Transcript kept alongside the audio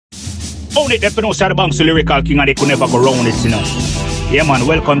Own it, definitely outside the banks, the lyrical king, and they could never go round it, you know. Yeah, man,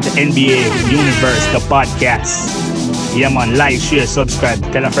 welcome to NBA Universe, the podcast. Yeah, man, like, share, subscribe,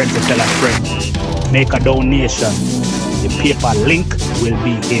 tell a friend to tell a friend. Make a donation. The PayPal link will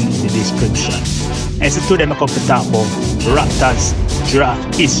be in the description. And so today I come to talk about Raptors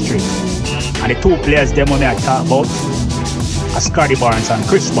draft history. And the two players them I talk about are Scottie Barnes and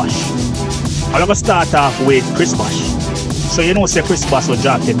Chris Bosh. I'm going to start off with Chris Bosh. So you know, say Chris Bosh was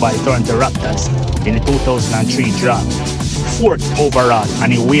drafted by the Toronto Raptors in the 2003 draft, 4th overall,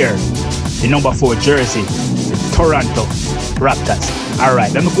 and he wear the number 4 jersey, the Toronto Raptors.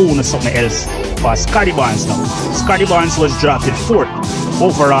 Alright, let me go on to something else for Scottie Barnes now. Scottie Barnes was drafted 4th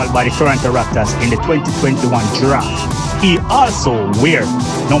overall by the Toronto Raptors in the 2021 draft. He also wear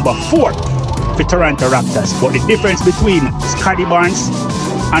number 4 for Toronto Raptors. But the difference between Scottie Barnes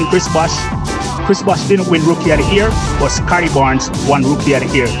and Chris Bosh didn't win Rookie of the Year, but Scottie Barnes won Rookie of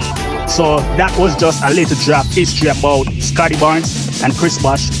the Year. So that was just a little draft history about Scottie Barnes and Chris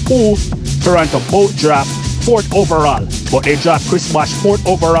Bosh, who Toronto both draft 4th overall. But they draft Chris Bosh 4th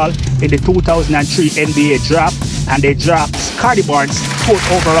overall in the 2003 NBA draft, and they draft Scottie Barnes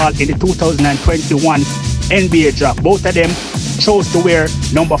 4th overall in the 2021 NBA draft. Both of them chose to wear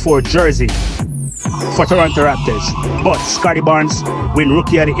number 4 jersey for Toronto Raptors. But Scottie Barnes win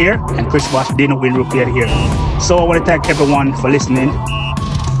Rookie of the Year and Chris Bosh didn't win Rookie of the Year. So I want to thank everyone for listening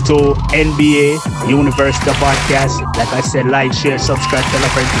to NBA Universe, the podcast. Like I said, like, share, subscribe,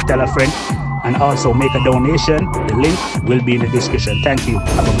 tell a friend, and also make a donation. The link will be in the description. Thank you.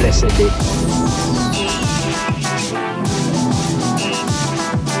 Have a blessed day.